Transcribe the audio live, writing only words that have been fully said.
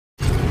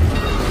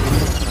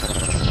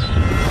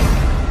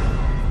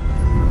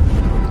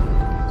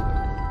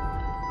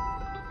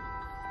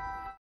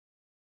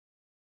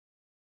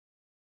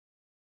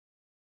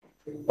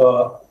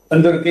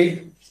అందరికీ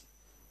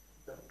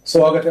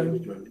స్వాగతం.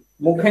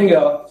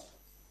 ముఖ్యంగా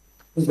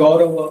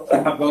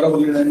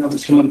గౌరవనీయులైన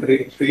ముఖ్యమంత్రి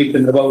శ్రీ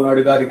చంద్రబాబు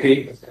నాయుడు గారికి,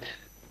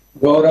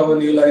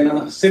 గౌరవనీయులైన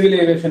civil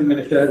aviation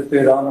minister Shri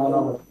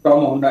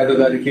Rammohan Naidu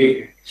గారికి,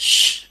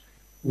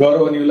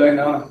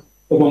 గౌరవనీయులైన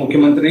ఉప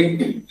ముఖ్యమంత్రి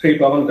శ్రీ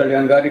పవన్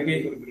కళ్యాణ్ గారికి,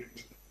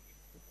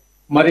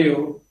 మరియు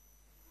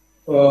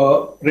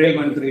రైల్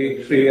మంత్రి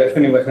శ్రీ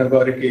అశ్విని వైష్ణవ్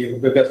గారికి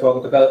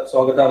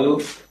స్వాగతాలు.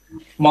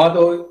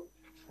 మాతో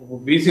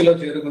బీసీలో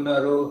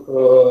చేరుకున్నారు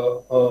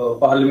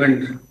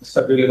పార్లమెంట్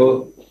సభ్యులు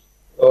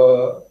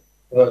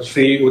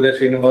శ్రీ ఉదయ్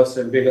శ్రీనివాస్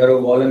ఎంపీ గారు,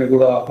 వాళ్ళని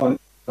కూడా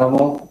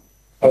ఆహ్వానిస్తున్నాము.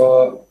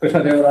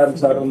 కృష్ణదేవరాయలు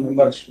సార్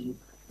మెంబర్స్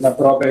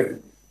నప్రాపేట్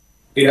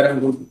టీఆర్ఎం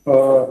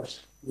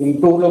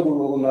గుంటూరులో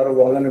కూడా ఉన్నారు,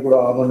 వాళ్ళని కూడా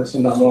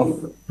ఆహ్వానిస్తున్నాము.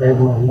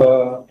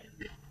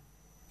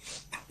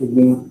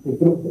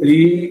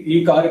 ఈ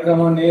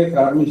కార్యక్రమాన్ని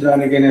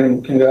ప్రారంభించడానికి నేను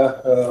ముఖ్యంగా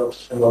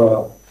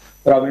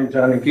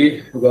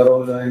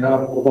గౌరవమైన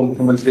ఉప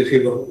ముఖ్యమంత్రి శ్రీ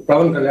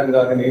పవన్ కళ్యాణ్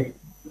గారిని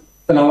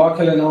తన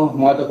వ్యాఖ్యలను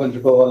మాతో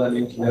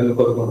పంచుకోవాలని నేను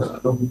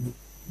కోరుకుంటున్నాను.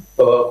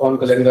 పవన్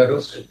కళ్యాణ్ గారు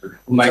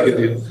mic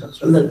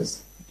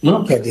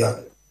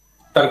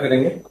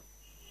కरेंगे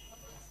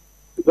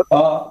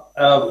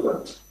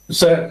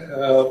sir.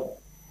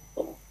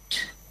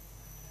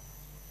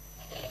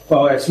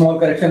 Small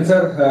correction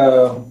sir,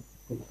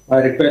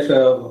 request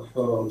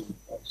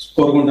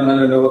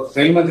కోరుకుంటున్నాను,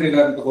 రైల్ మంత్రి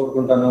గారితో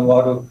కోరుకుంటాను.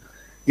 వారు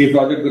ఈ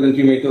ప్రాజెక్ట్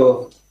గురించి మీతో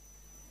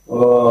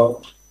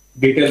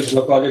డీటెయిల్స్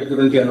ప్రాజెక్ట్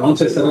గురించి అనౌన్స్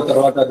చేస్తారు.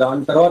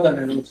 దాని తర్వాత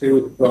నేను శ్రీ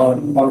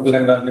పవన్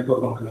కళ్యాణ్ గారిని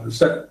కోరుకుంటున్నాను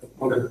sir.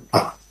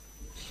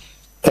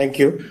 Thank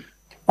you.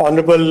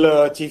 Honorable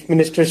Chief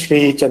Minister Shri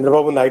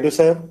Chandrababu Naidu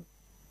sir,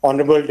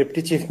 Honorable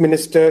Deputy Chief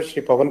Minister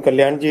Shri Pawan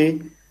Kalyan ji,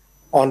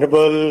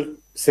 Honorable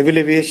Civil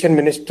Aviation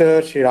Minister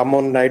Shri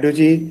Rammohan Naidu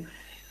ji,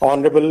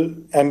 Honorable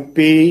MP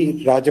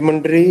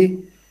Rajamundry,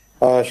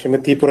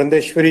 Srimati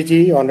Purandeshwari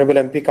ji, Honorable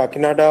MP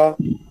Kakinada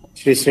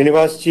Shri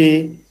Srinivas ji,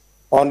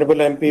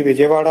 Honorable MP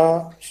Vijayawada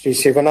Shri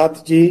Shivanath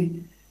ji,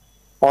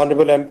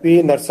 Honorable MP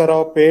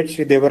Narsarao Pet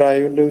Shri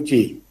Devarayulu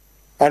ji,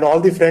 and all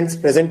the friends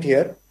present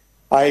here.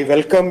 I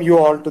welcome you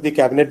all to the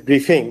cabinet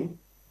briefing.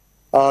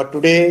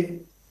 Today,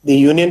 the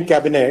Union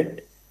Cabinet,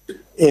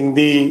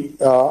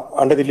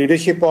 under the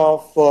leadership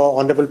of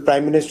Honorable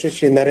Prime Minister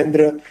Shri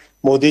Narendra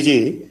Modi ji,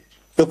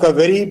 took a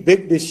very big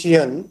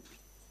decision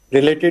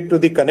related to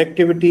the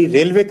connectivity,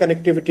 railway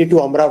connectivity to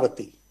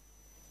Amravati.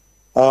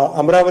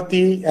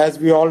 Amravati, as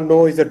we all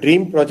know, is a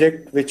dream project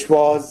which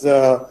was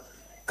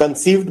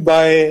conceived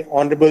by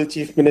Honorable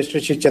Chief Minister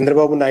Shri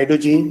Chandrababu Naidu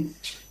ji.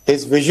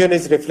 His vision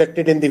is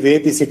reflected in the way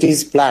the city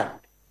is planned.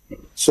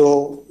 So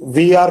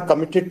we are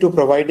committed to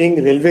providing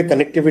railway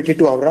connectivity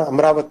to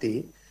Amravati,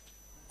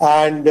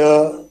 and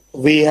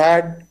we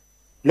had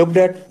looked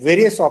at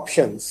various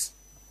options.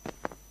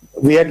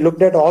 We had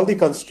looked at all the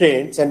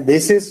constraints, and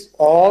basis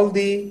all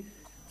the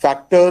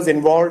factors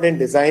involved in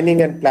designing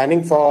and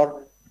planning for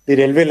the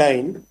railway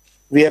line,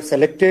 we have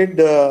selected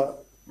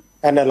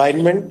an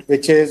alignment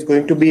which is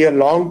going to be a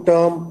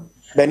long-term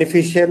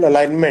beneficial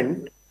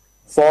alignment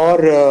for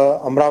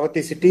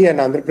Amravati city and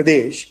Andhra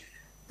Pradesh,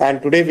 and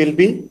today we'll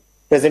be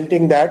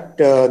presenting that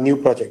new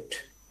project.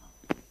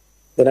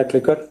 Then I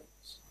clicker.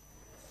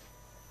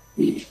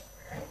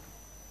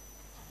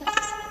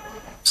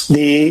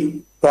 The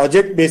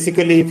project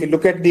basically, if you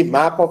look at the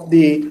map of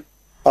the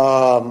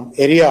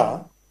area,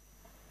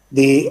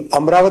 the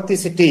Amravati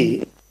city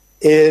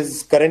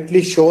is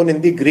currently shown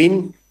in the green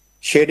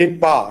shaded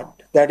part.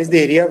 That is the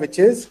area which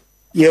is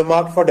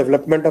earmarked for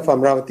development of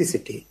Amravati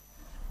city.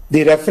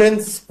 The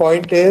reference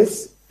point is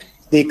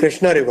the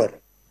Krishna River.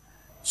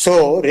 So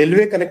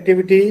railway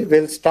connectivity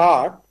will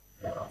start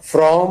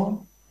from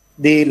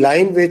the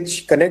line which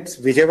connects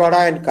Vijayawada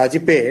and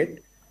Kajipet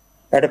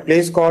at a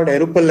place called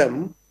Erupalam.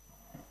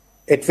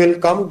 It will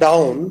come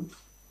down,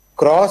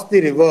 cross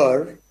the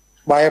river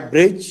by a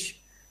bridge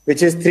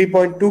which is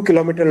 3.2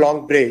 kilometer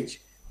long bridge,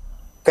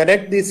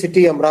 connect the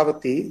city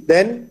Amravati,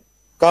 then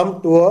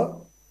come to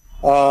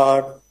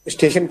a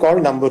station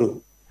called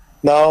Namburu.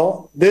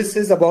 Now this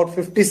is about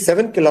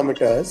 57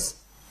 kilometers,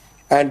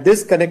 and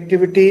this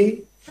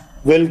connectivity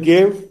will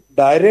give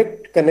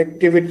direct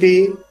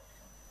connectivity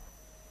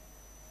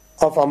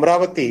of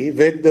Amravati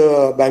with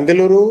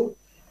Bangalore,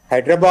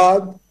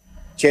 Hyderabad,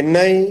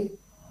 Chennai,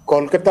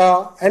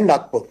 Kolkata and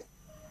Nagpur.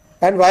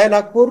 And via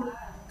Nagpur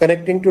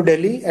connecting to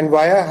Delhi, and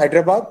via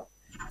Hyderabad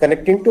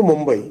connecting to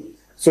Mumbai.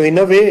 So in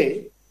a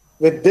way,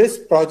 with this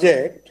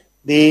project,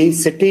 the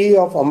city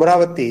of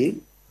Amravati,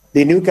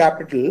 the new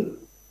capital,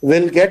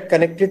 will get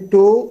connected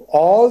to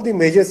all the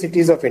major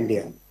cities of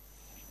India.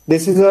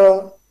 This is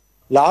a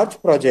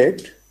large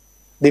project.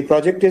 The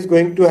project is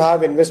going to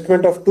have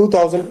investment of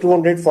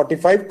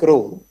 2,245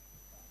 crore.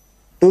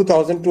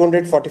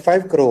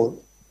 2,245 crore.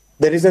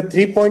 There is a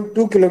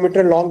 3.2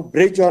 kilometer long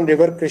bridge on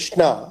River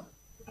Krishna.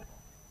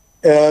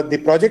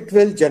 The project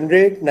will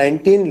generate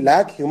 19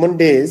 lakh human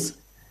days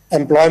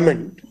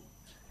employment.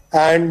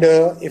 And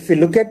if we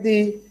look at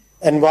the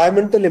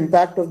environmental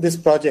impact of this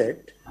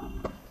project,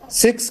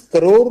 6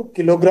 crore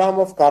kilogram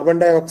of carbon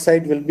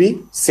dioxide will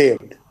be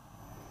saved.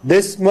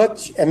 This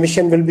much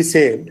emission will be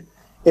saved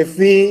if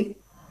we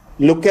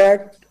look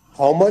at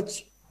how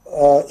much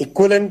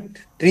equivalent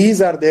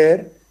trees are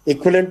there,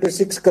 equivalent to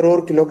 6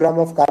 crore kilogram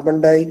of carbon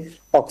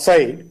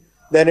dioxide,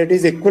 then it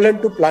is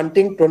equivalent to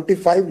planting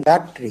 25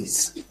 lakh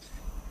trees.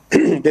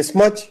 This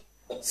much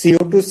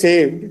CO2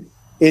 saved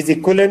is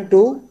equivalent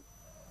to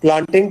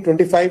planting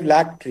 25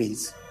 lakh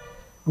trees.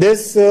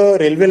 This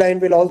railway line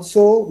will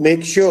also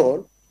make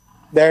sure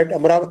that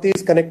Amaravati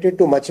is connected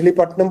to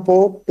Machilipatnam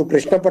Port, to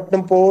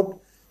Krishnapatnam Port,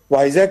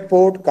 Vizag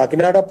Port,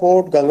 Kakinada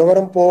Port,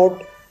 Gangavaram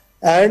Port,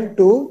 and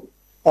to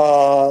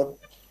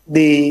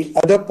the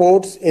other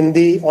ports on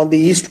the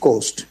east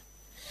coast.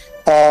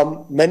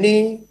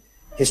 Many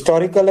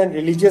historical and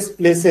religious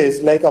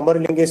places like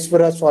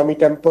Amarlingeshwara Swami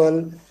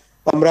Temple,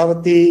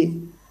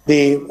 Amravati,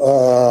 the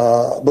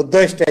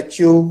Buddha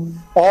statue,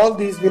 all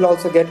these will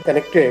also get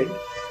connected.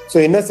 So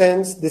in a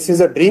sense, this is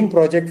a dream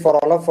project for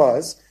all of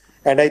us.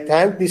 And I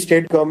thank the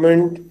state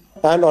government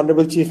and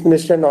Honorable Chief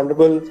Minister and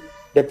Honorable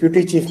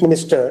Deputy Chief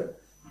Minister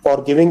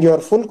for giving your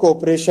full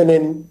cooperation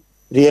in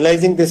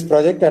realizing this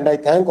project. And I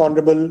thank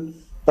Honorable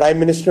Prime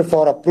Minister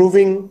for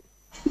approving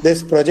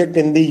this project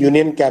in the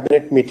Union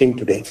Cabinet meeting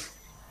today.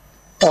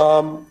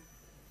 Couple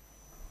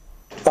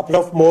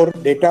of more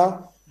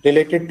data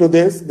related to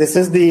this. This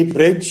is the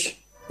bridge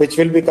which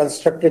will be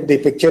constructed. The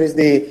picture is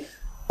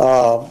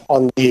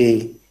on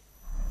the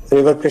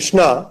River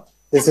Krishna.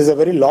 This is a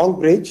very long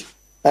bridge.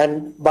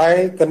 And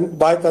by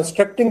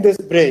constructing this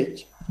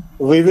bridge,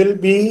 we will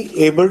be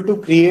able to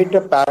create a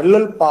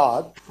parallel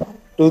path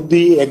to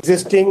the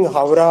existing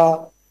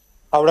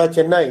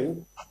Howrah-Chennai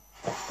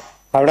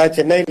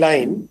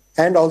line,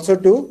 and also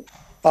to,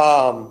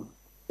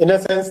 in a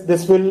sense,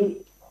 this will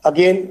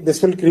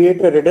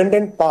create a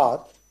redundant path.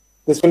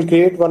 This will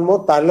create one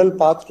more parallel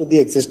path to the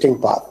existing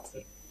path.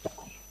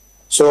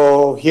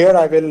 So here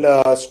I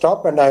will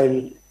stop, and I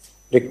will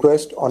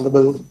request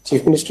Honorable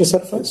Chief Minister sir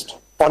first.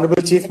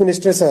 Honorable Chief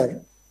Minister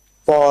sir,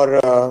 for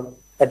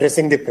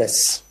addressing the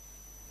press.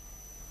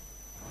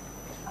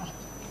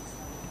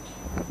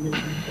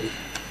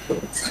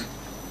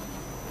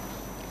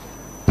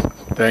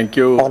 Thank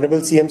you.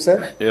 Honorable CM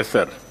sir. Yes,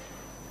 sir.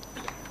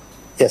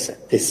 Yes, sir.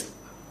 Please.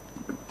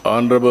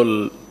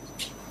 Honorable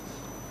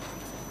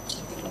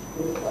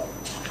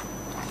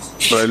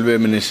Railway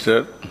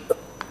Minister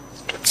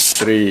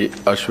Sri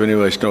Ashwini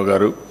Vaishnaw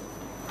Garu,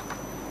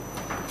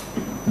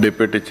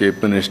 Deputy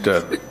Chief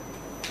Minister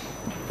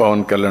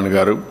Pawan Kalyan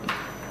Garu,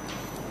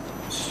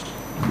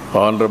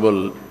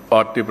 Honorable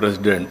Party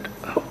President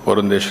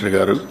Purandeshwari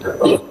Garu,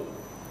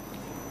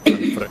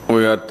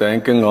 we are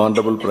thanking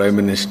Honorable Prime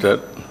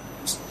Minister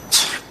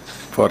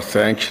for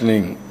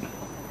sanctioning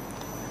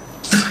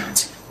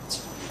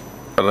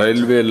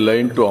railway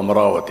line to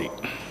Amaravati.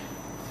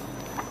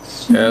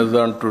 As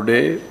on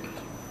today,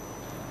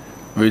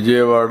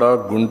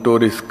 Vijayawada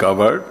Guntur is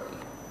covered.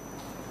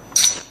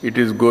 It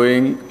is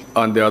going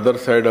on the other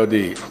side of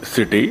the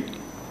city.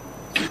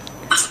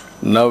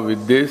 Now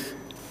with this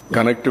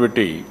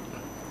connectivity,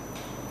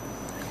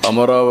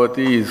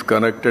 Amaravati is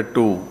connected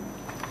to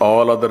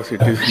all other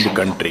cities in the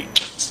country,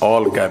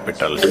 all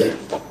capitals.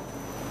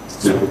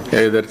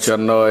 Either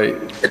Chennai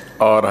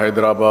or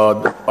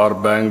Hyderabad or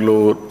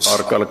Bangalore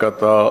or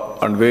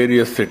Kolkata and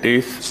various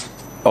cities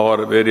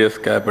or various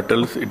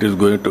capitals, it is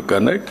going to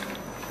connect.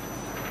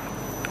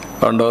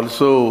 And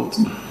also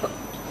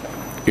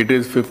it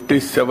is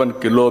 57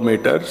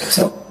 kilometers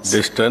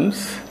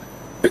distance.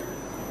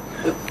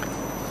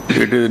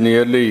 It is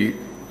nearly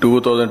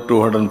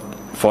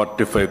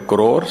 2,245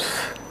 crores.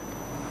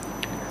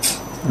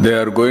 They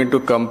are going to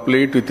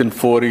complete within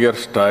 4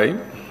 years'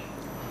 time.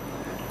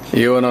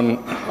 Even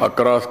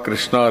across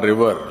Krishna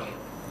River,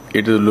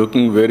 it is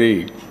looking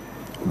very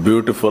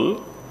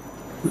beautiful.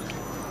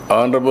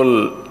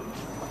 Honorable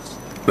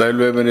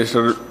Railway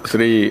Minister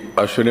Sri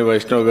Ashwini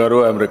Vaishnaw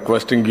Garu, I am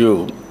requesting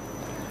you,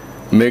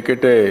 make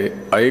it a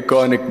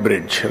iconic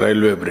bridge,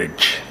 railway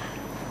bridge.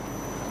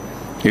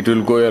 It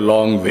will go a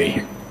long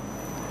way.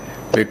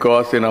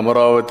 Because in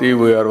Amaravati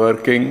we are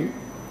working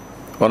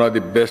one of the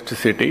best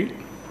city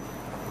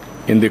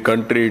in the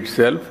country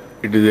itself.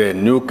 It is a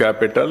new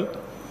capital,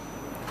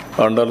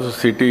 and also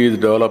city is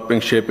developing,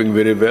 shaping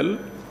very well,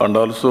 and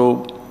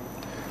also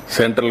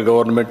central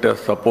government has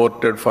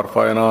supported for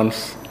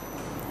finance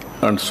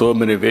and so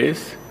many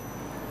ways.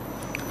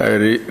 I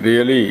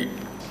really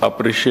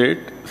appreciate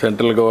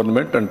central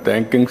government and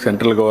thanking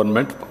central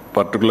government,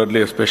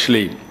 particularly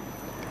especially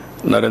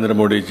Narendra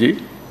Modi ji.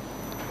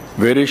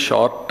 Very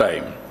short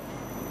time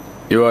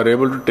you are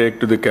able to take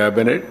to the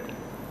cabinet.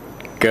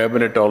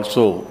 Cabinet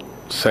also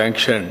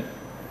sanctioned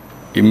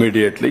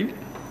immediately.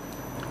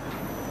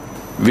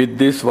 With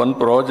this one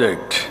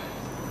project,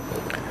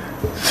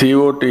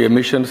 CO2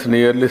 emissions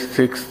nearly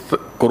 6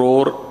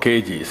 crore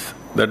kgs,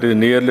 that is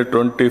nearly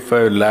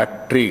 25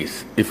 lakh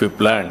trees if you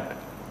plant.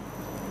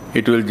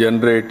 It will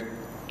generate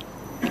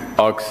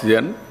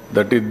oxygen,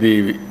 that is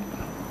the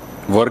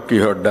work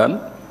you have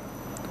done.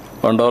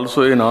 And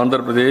also in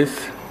Andhra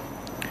Pradesh,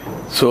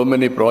 So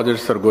many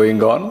projects are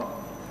going on.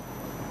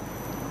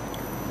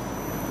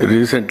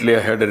 Recently, I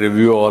had a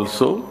review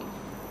also.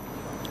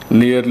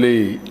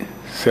 Nearly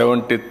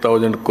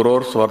 70,000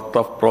 crores worth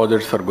of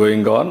projects are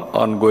going on,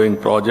 ongoing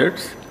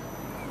projects.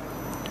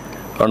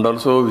 And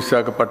also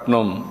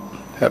Visakhapatnam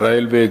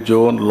railway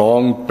zone,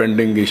 long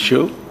pending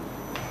issue.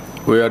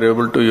 You are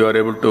able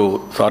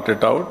to sort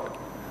it out.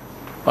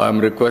 I am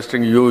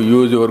requesting you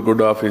use your good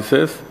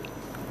offices.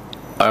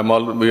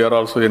 We are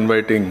also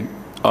inviting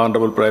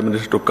Honorable Prime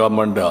Minister to come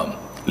and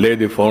lay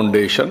the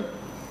foundation.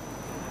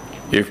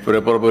 If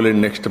preferably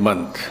next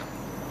month,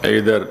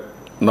 either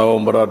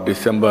November or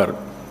December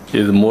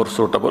is more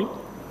suitable.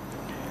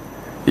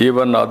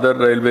 Even other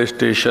railway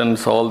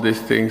stations, all these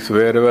things,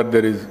 wherever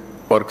there is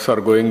works are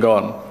going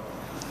on,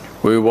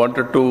 we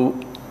wanted to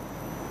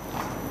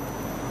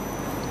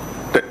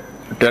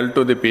tell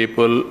to the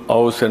people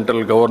how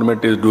central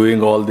government is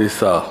doing all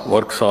these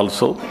works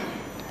also.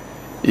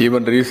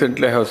 Even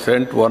recently I have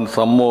sent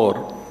some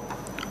more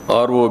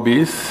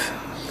ROBs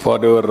for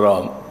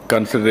your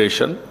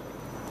consideration.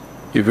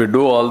 If you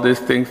do all these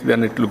things,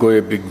 then it will go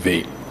a big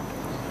way.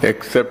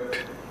 Except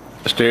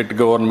state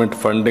government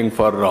funding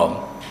for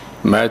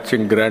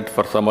matching grant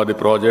for some of the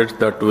projects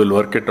that will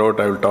work it out,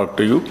 I will talk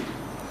to you.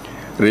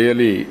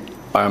 Really,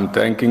 I am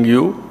thanking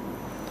you,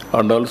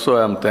 and also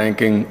I am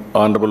thanking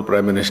Honorable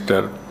Prime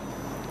Minister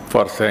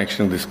for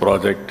sanctioning this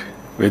project.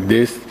 With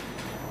this,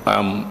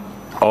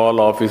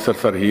 all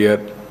officers are here.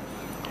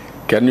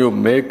 Can you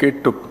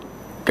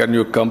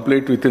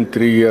complete within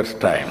 3 years'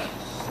 time,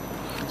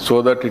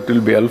 so that it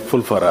will be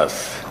helpful for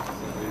us?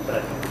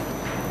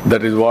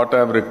 That is what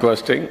I am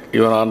requesting.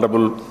 Even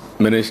Honorable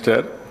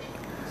Minister,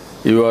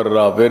 you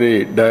are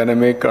very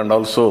dynamic, and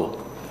also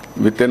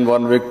within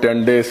 1 week,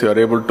 10 days, you are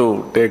able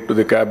to take to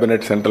the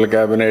cabinet, central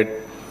cabinet.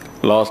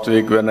 Last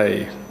week when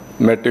I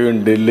met you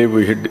in Delhi,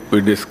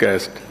 we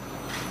discussed.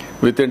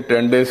 Within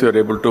 10 days, you are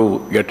able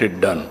to get it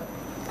done.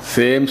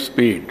 Same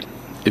speed.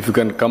 If you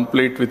can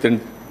complete within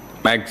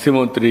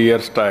maximum 3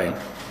 years' time,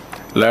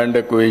 land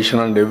acquisition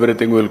and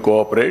everything will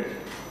cooperate.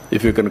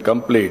 If you can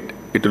complete,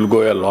 it will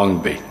go a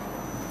long way.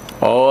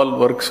 All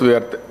works we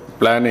are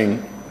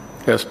planning,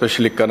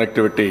 especially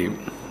connectivity,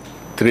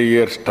 3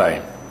 years'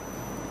 time.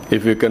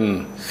 If you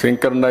can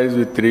synchronize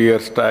with 3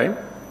 years' time,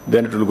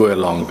 then it will go a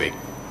long way.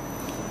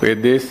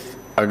 With this,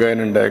 again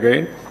and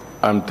again,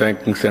 I am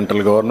thanking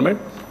central government,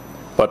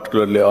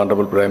 particularly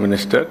Honorable Prime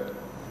Minister,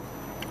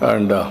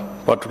 and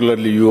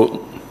particularly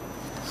you,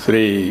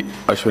 Sri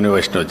Ashwini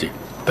Vaishnav.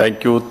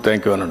 Thank you,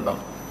 Ananda.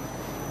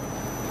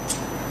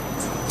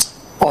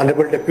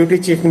 Honorable Deputy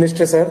Chief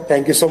Minister, sir,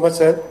 thank you so much,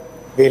 sir.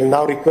 We will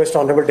now request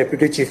Honorable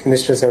Deputy Chief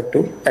Minister, sir,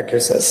 to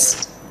address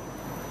us.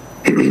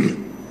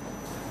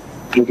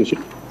 Thank you, sir.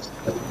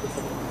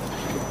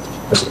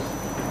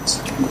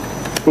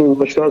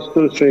 Namaskar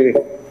to Sri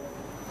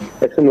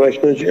Ashwini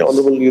Vaishnav,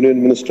 Honorable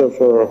Union Minister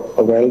for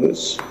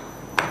Railways,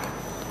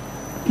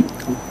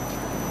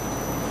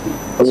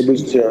 Honorable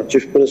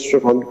Chief Minister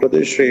of Andhra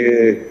Pradesh, Sri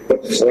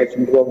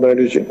Chandrababu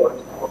Naidu ji,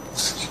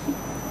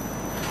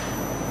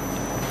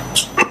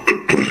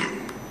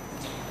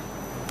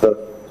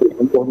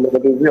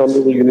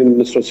 Honorable Union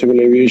Minister of Civil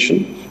Aviation,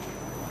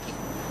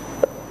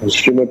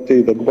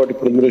 Srimati Daggubati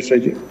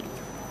Purandareswari ji,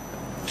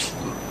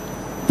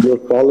 your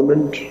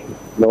Parliament,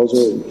 and also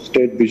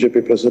State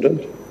BJP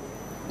President,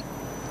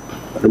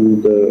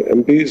 and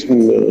MPs,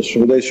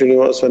 Sri Uday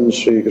Srinivas and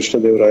Sri Krishna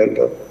Deva Rayal,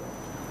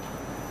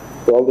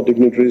 to all the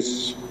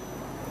dignitaries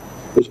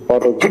who is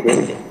part of the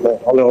board, my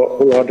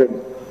wholehearted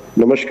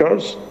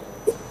namaskars.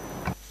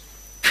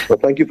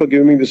 Thank you for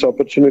giving me this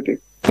opportunity.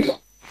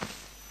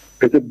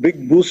 It's a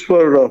big boost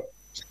for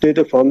state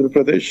of Andhra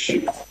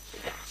Pradesh,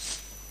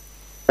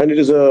 and it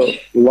is a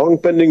long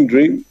pending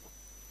dream,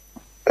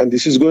 and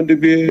this is going to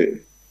be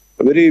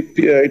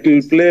it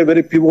will play a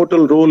very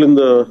pivotal role in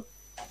the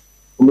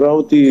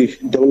Amravati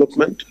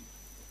development.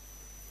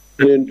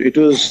 And it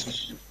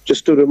was,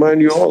 just to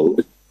remind you all,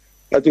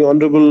 I think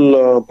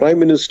Honorable Prime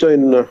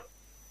Minister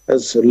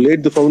has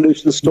laid the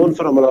foundation stone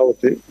for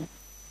Amravati.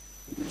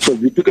 So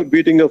we took a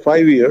beating of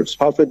 5 years,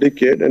 half a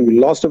decade, and we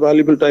lost a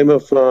valuable time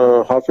of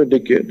half a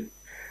decade.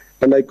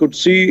 And I could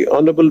see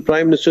Honorable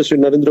Prime Minister Sri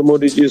Narendra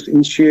Modi ji's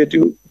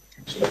initiative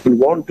and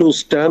want to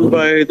stand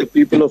by the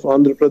people of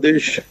Andhra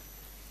Pradesh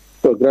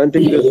for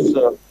granting this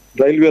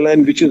railway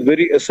line, which is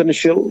very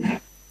essential.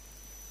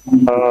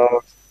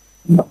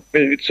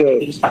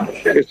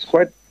 It's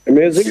quite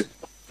amazing.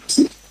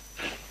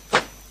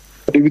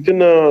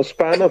 Within a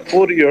span of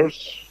 4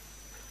 years,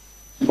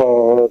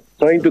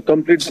 trying to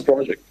complete the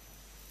project,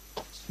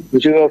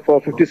 which is of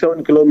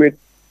 57 kilometers,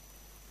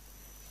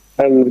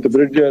 and with the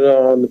bridge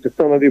on the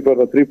Krishna Nadi for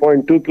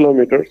 3.2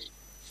 kilometers,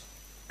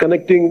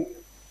 connecting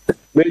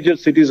major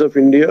cities of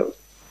India,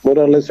 more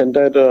or less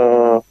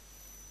entire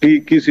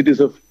key cities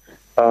of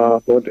our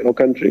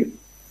country.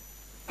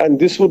 And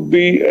this would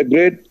be a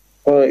great,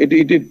 it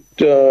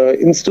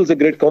instills a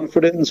great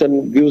confidence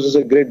and gives us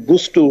a great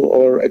boost to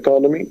our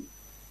economy.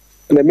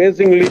 And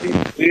amazingly,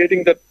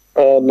 creating that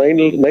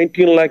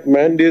 19 lakh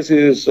man days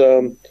is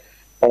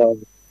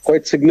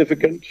quite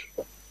significant.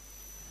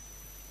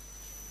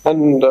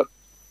 And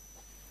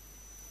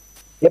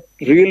what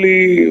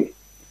really,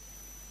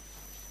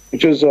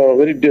 which is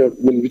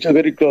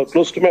very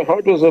close to my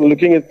heart, was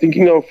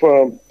thinking of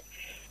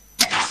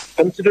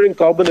considering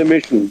carbon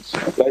emissions.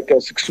 Like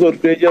 64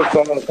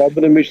 kg of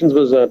carbon emissions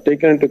was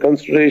taken into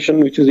consideration,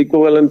 which is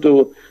equivalent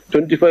to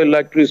 25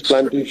 lakh trees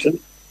plantation.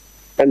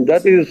 And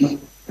that is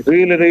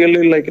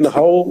really like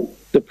how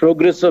the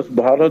progress of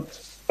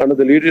Bharat under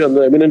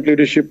the eminent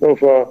leadership of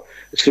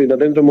Sri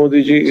Narendra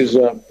Modi ji is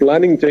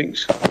planning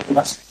things,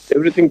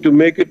 everything to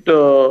make it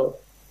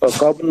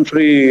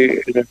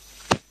carbon-free,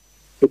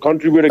 to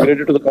contribute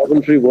greater to the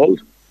carbon-free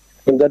world.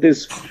 And that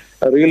is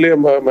really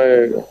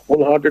my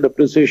wholehearted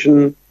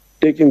appreciation,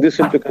 taking this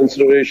into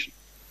consideration.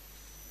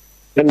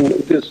 And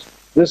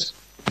this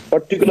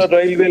particular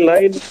railway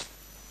line,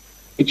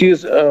 which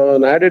is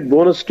an added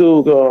bonus to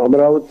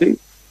Amravati,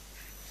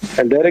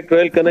 and direct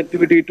rail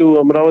connectivity to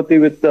Amravati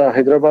with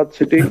Hyderabad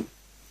city,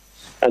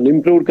 and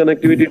improved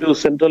connectivity to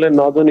central and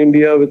northern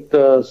India with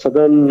the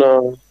southern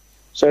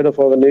side of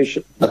our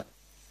nation,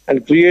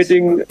 and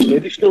creating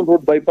additional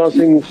road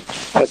bypassing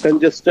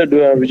congested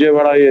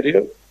Vijayawada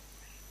area,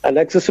 and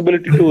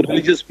accessibility to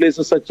religious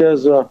places such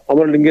as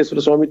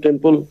Amaralingeshwara Swami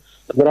Temple,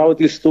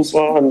 Amravati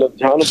Stupa, and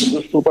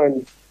Dhyanapura Stupa,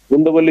 and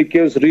Gundavalli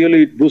Caves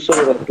really boosts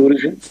our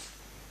tourism.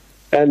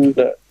 And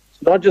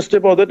not just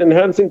about that,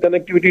 enhancing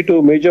connectivity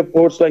to major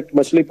ports like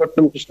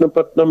Machilipatnam,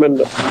 Krishnapatnam, and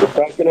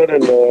Kakinad,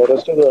 and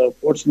rest of the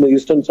ports in the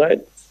eastern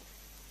side.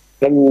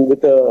 And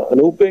with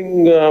an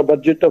opening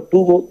budget of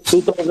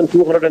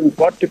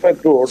 2,245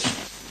 crores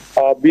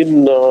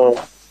been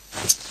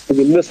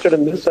invested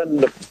in this,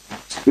 and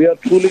we are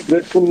truly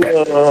grateful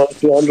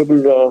to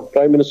Honorable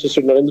Prime Minister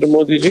Sri Narendra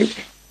Modi ji,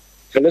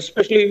 and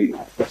especially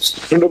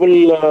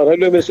Honorable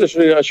Railway Minister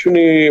Sri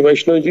Ashwini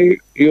Vaishnav ji.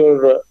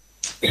 Your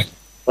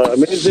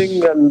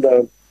amazing and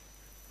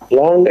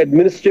long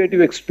administrative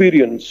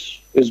experience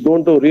is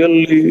going to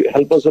really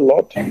help us a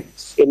lot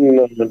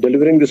in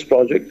delivering this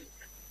project.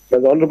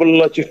 As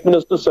Honorable Chief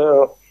Minister Sri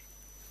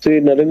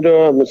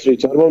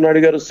Chandrababu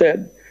Naidu garu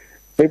said,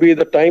 maybe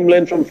the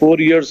timeline from 4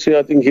 years,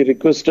 I think he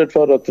requested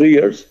for 3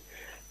 years.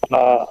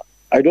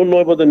 I don't know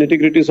about the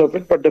nitty-gritties of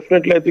it, but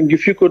definitely I think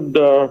if you could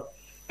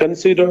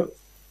consider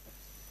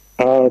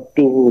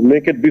to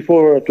make it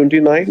before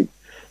 29,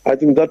 I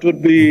think that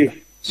would be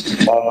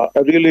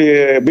a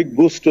really big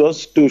boost to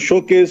us to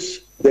showcase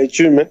the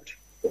achievement.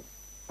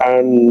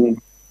 And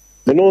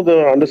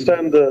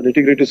understand the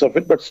nitty-gritties of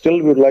it, but still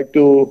we would like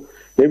to,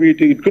 maybe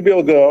it could be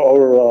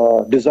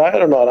our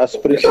desire and our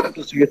aspiration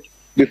to see it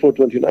before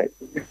 29.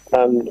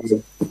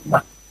 And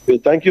we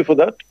thank you for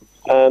that.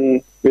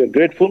 And we are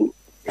grateful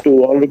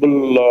to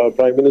Honorable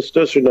Prime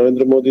Minister Sri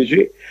Narendra Modi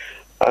ji.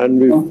 And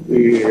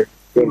we are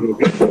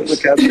grateful to the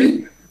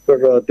cabinet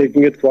for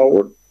taking it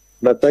forward.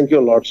 And I thank you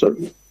a lot, sir.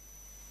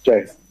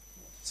 Jai.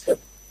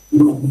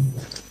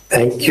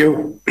 Thank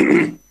you.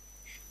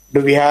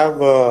 Do we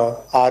have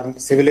our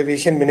Civil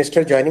Aviation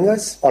Minister joining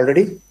us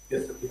already?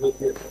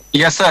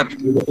 Yes, sir.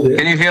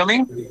 Can you hear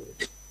me?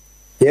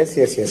 Yes.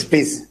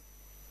 Please.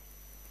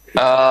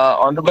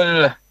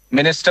 Honorable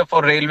Minister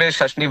for Railways,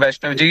 Ashwini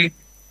Vaishnav ji,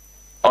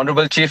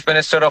 Honorable Chief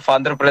Minister of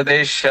Andhra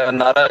Pradesh,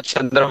 Nara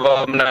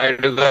Chandrababu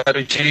Naidu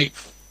garu ji,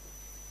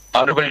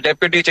 Honorable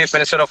Deputy Chief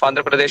Minister of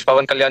Andhra Pradesh,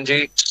 Pawan Kalyan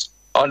ji,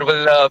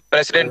 Honorable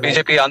President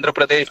BJP Andhra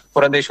Pradesh,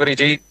 Purandeshwari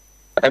ji,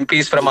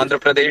 MPs from Andhra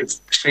Pradesh,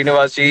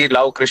 Srinivas ji,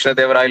 Lau Krishna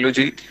Devarailu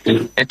ji.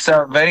 It's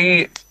a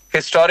very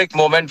historic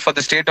moment for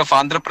the state of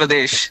Andhra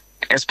Pradesh,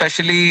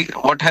 especially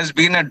what has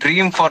been a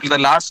dream for the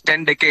last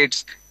 10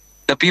 decades.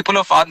 The people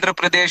of Andhra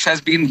Pradesh has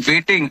been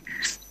waiting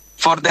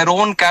for their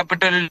own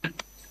capital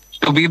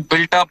to be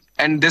built up,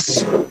 and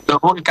the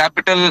whole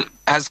capital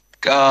has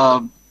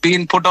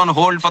been put on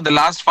hold for the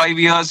last 5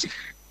 years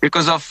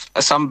because of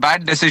some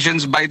bad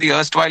decisions by the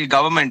erstwhile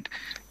government.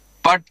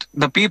 But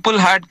the people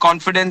had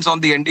confidence on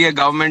the NDA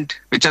government,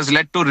 which has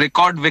led to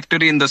record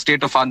victory in the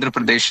state of Andhra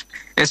Pradesh.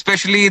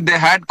 Especially, they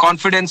had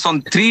confidence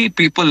on 3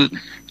 people.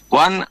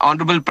 One,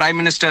 Honorable Prime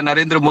Minister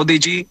Narendra Modi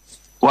ji,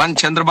 one,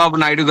 Chandrababu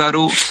Naidu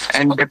garu,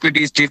 and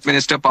Deputy Chief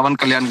Minister Pawan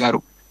Kalyan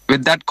garu.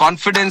 With that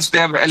confidence, they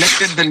have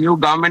elected the new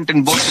government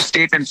in both the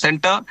state and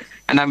center.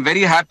 And I'm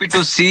very happy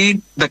to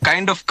see the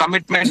kind of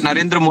commitment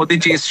Narendra Modi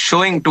ji is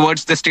showing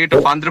towards the state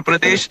of Andhra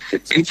Pradesh.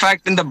 In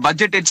fact, in the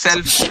budget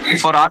itself,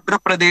 for Andhra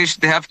Pradesh,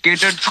 they have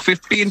catered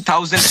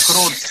 15,000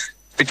 crores,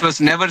 which was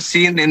never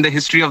seen in the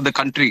history of the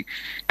country.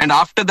 And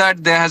after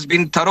that, there has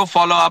been thorough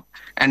follow-up.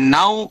 And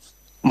now,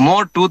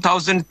 more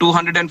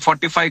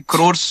 2,245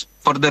 crores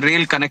for the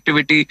rail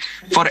connectivity.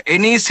 For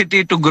any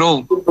city to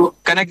grow,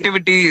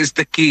 connectivity is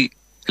the key.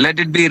 Let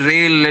it be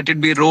rail, let it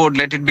be road,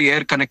 let it be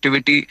air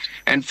connectivity.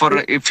 And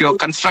if you're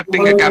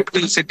constructing a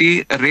capital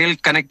city, rail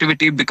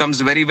connectivity becomes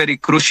very, very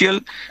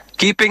crucial.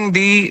 Keeping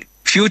the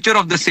future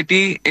of the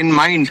city in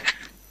mind,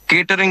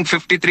 catering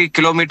 53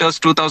 kilometers,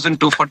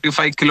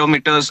 2,245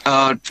 kilometers,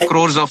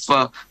 crores of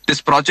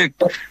this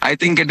project, I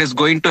think it is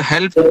going to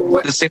help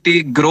the city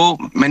grow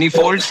many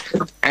folds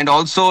and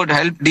also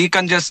help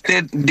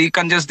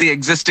decongest the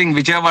existing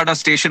Vijayawada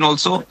station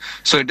also.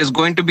 So it is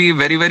going to be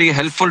very, very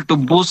helpful to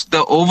boost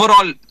the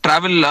overall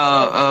travel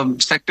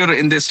sector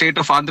in the state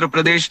of Andhra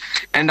Pradesh.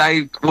 And I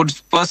would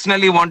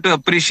personally want to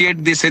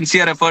appreciate the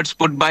sincere efforts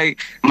put by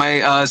my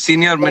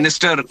senior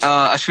minister,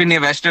 Ashwini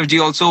Vaishnav ji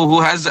also,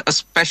 who has a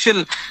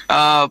special,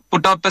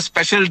 put up a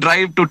special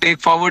drive to take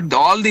forward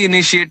all the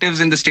initiatives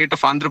in the state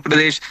of Andhra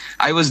Pradesh.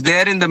 I was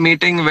there in the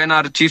meeting when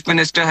our chief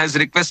minister has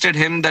requested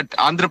him that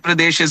Andhra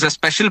Pradesh is a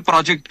special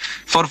project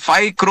for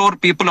 5 crore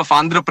people of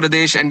Andhra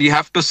Pradesh and you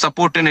have to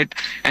support in it.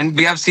 And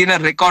we have seen a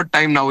record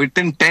time now.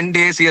 Within 10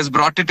 days, he has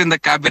brought it in the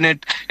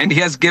cabinet and he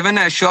has given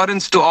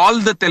assurance to all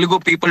the Telugu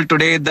people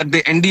today that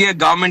the NDA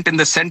government in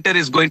the center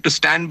is going to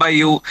stand by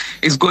you,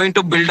 is going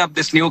to build up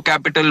this new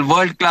capital,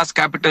 world-class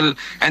capital.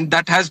 And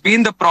that has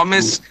been the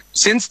promise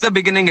since the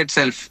beginning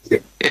itself.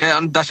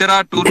 On Dussehra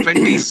Tour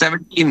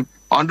 2017,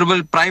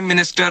 Honorable Prime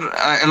Minister,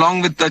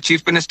 along with the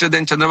Chief Minister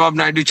then Chandrababu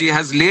Naidu ji,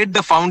 has laid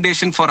the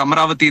foundation for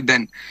Amaravati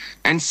then.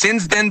 And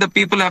since then, the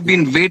people have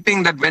been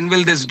waiting that when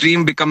will this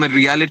dream become a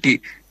reality.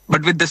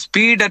 But with the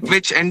speed at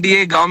which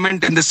NDA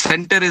government in the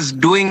center is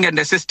doing and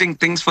assisting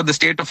things for the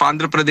state of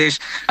Andhra Pradesh,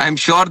 I am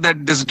sure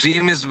that this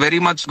dream is very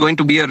much going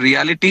to be a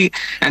reality.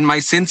 And my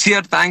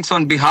sincere thanks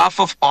on behalf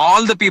of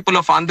all the people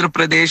of Andhra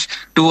Pradesh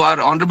to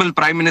our Honorable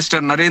Prime Minister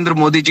Narendra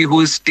Modi ji,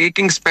 who is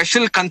taking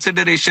special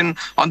consideration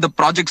on the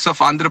projects of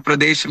Andhra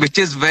Pradesh, which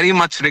is very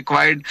much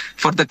required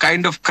for the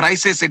kind of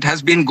crisis it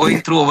has been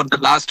going through over the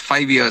last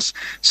 5 years.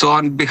 So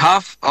on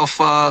behalf of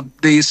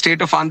the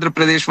state of Andhra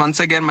Pradesh, once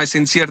again, my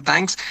sincere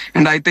thanks.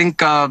 And I think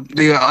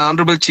the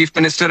Honorable Chief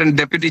Minister and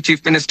Deputy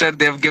Chief Minister,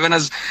 they have given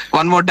us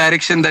one more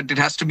direction that it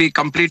has to be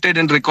completed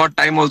in record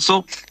time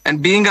also.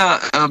 And being a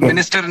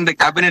minister in the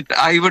cabinet,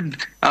 I would,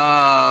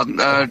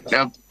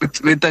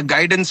 with the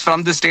guidance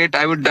from the state,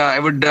 I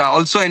would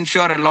also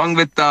ensure along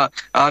with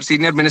our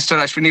Senior Minister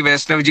Ashwini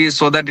Vaishnav ji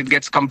so that it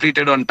gets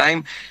completed on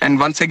time. And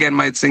once again,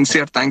 my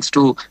sincere thanks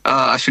to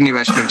Ashwini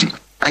Vaishnav ji.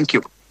 Thank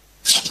you.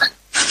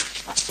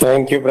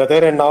 Thank you,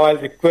 brother. And now I'll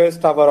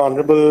request our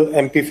Honorable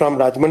MP from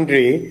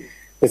Rajahmundry,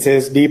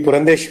 Mrs. D.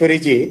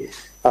 Purandeshwari ji.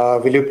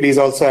 Will you please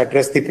also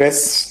address the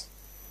press?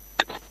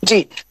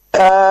 Ji,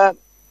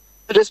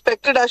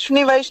 respected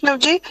Ashwini Vaishnav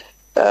ji,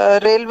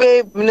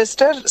 Railway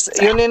Minister,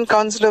 Union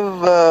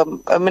Council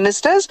of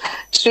Ministers,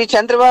 Shri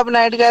Chandrababu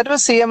Naidu garu,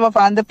 CM of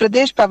Andhra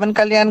Pradesh, Pavan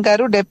Kalyan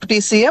garu, Deputy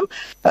CM,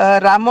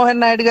 Ram Mohan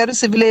Naidu garu,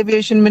 Civil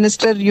Aviation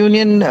Minister,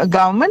 Union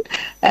Government,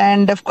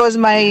 and of course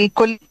my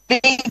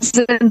colleagues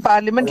in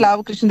Parliament,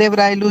 Lavu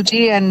Krishnadevarayalu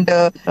ji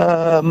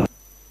and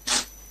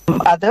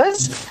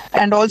others,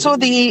 and also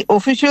the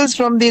officials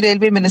from the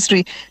Railway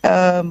Ministry.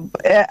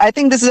 I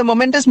think this is a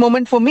momentous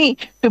moment for me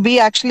to be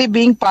actually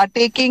being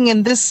partaking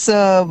in this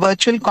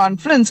virtual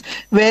conference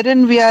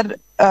wherein we are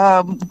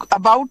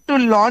about to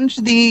launch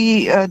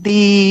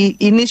the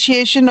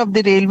initiation of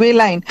the railway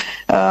line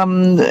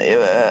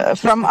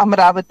from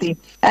Amaravati.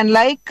 And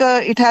like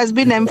it has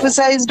been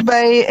emphasized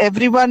by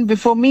everyone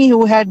before me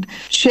who had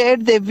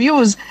shared their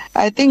views,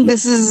 I think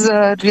this is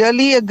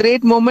really a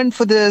great moment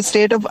for the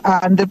state of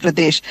Andhra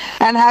Pradesh.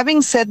 And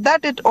having said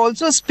that, it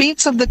also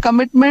speaks of the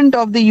commitment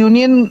of the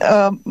union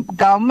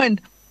government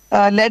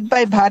led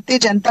by Bharatiya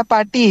Janata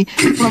Party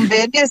from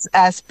various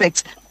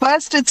aspects.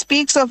 First, it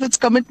speaks of its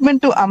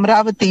commitment to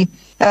Amaravati.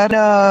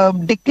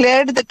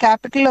 Declared the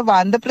capital of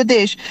Andhra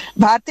Pradesh,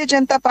 Bharatiya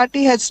Janata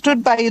Party has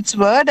stood by its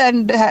word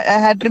and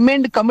had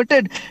remained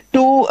committed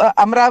to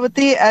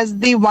Amaravati as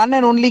the one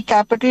and only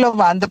capital of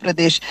Andhra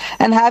Pradesh.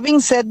 And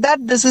having said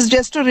that, this is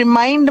just to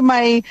remind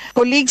my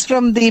colleagues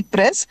from the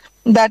press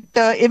that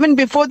even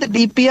before the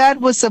DPR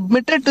was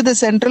submitted to the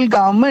central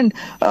government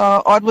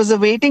or was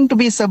awaiting to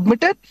be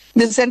submitted,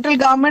 the central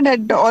government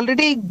had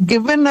already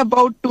given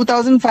about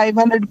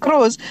 2,500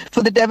 crores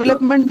for the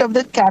development of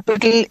the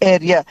capital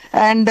area.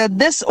 And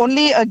this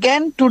only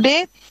again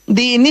today,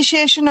 the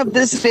initiation of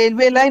this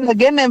railway line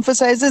again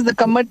emphasizes the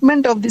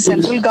commitment of the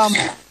central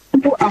government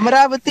to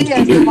Amaravati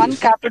as the one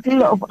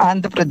capital of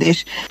Andhra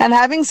Pradesh. And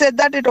having said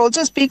that, it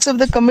also speaks of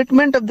the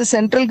commitment of the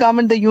central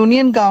government, the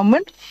union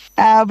government,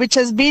 which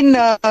has been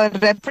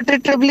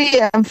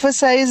repetitively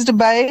emphasized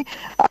by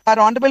our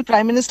Honorable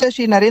Prime Minister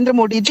Shri Narendra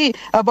Modi ji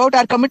about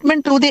our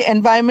commitment to the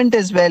environment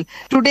as well.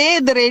 Today,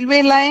 the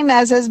railway line,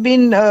 as has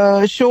been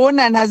shown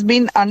and has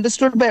been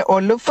understood by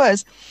all of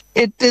us,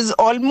 it is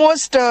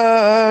almost to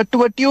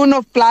a tune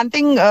of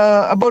planting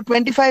about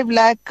 25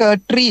 lakh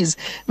trees,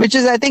 which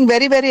is, I think,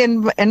 very, very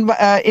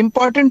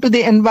important to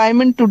the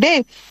environment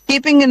today,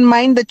 keeping in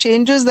mind the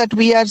changes that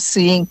we are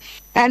seeing.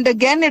 And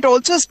again, it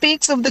also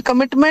speaks of the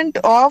commitment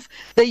of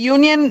the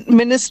Union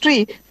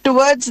Ministry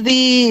towards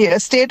the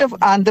state of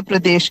Andhra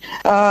Pradesh,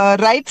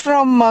 right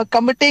from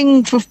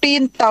committing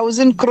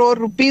 15,000 crore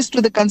rupees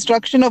to the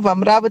construction of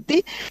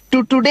Amravati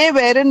to today,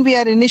 wherein we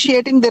are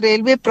initiating the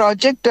railway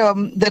project,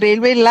 the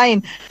railway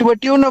line, to a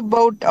tune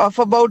of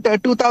about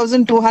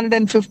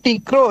 2,250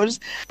 crores,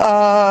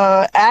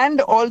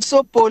 and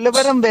also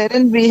Polavaram,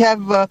 wherein we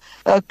have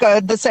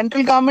the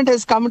central government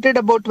has committed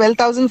about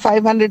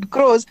 12,500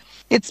 crores.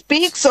 It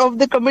speaks of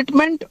the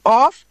commitment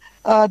of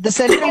the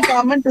central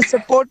government is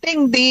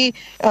supporting the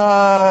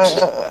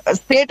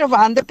state of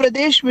Andhra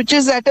Pradesh, which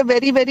is at a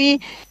very, very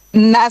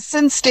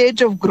nascent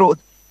stage of growth.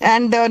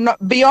 And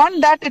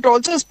beyond that, it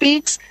also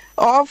speaks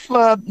of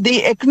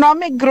the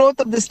economic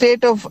growth of the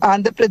state of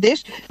Andhra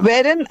Pradesh,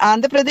 wherein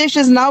Andhra Pradesh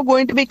is now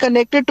going to be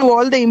connected to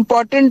all the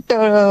important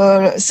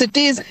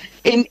cities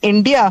in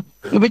India,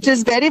 which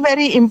is very,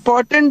 very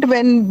important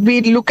when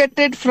we look at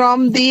it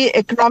from the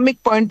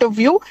economic point of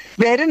view,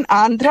 wherein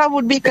Andhra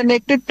would be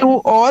connected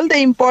to all the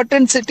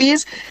important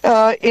cities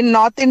in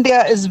North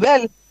India as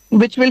well,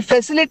 which will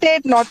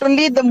facilitate not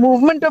only the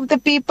movement of the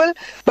people,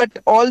 but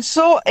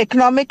also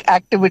economic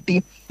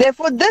activity.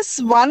 Therefore, this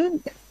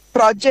one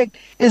project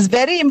is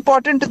very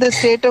important to the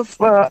state of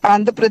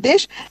Andhra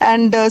Pradesh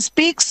and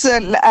speaks,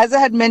 as I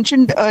had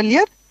mentioned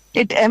earlier,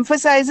 it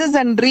emphasizes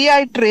and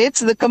reiterates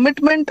the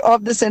commitment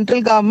of the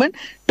central government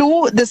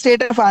to the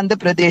state of Andhra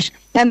Pradesh.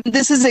 And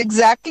this is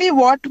exactly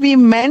what we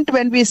meant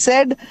when we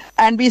said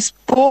and we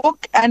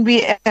spoke and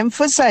we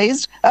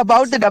emphasized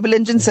about the double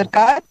engine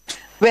Sarkar,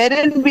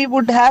 wherein we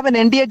would have an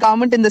NDA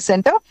government in the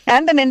center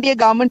and an NDA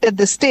government at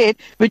the state,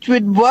 which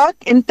would work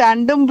in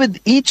tandem with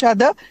each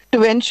other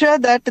to ensure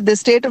that the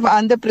state of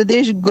Andhra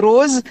Pradesh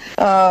grows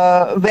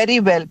very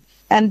well.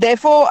 And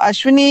therefore,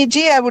 Ashwini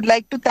ji, I would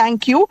like to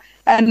thank you,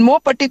 and more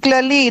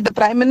particularly the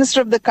Prime Minister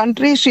of the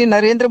country, Shri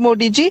Narendra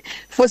Modi ji,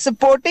 for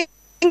supporting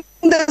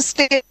the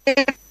state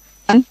of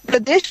Andhra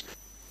Pradesh,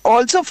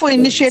 also for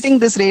initiating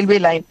this railway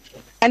line.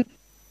 And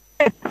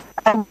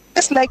I would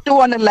just like to,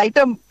 on a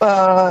lighter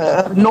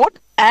note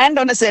and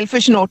on a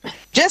selfish note,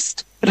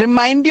 just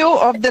remind you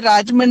of the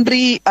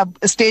Rajahmundry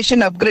station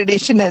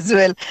upgradation as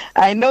well.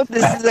 I know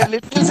this is a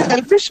little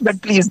selfish,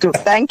 but please do.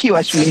 Thank you,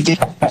 Ashwini ji.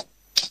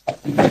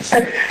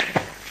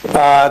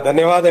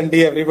 Dhanyavad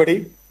Andi,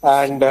 everybody.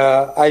 And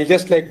I'll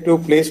just like to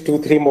place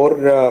 2-3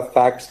 more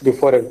facts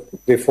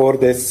before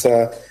this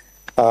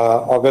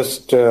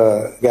August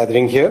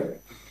gathering here.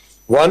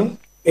 One,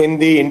 in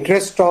the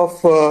interest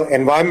of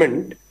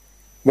environment,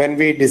 when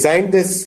we designed this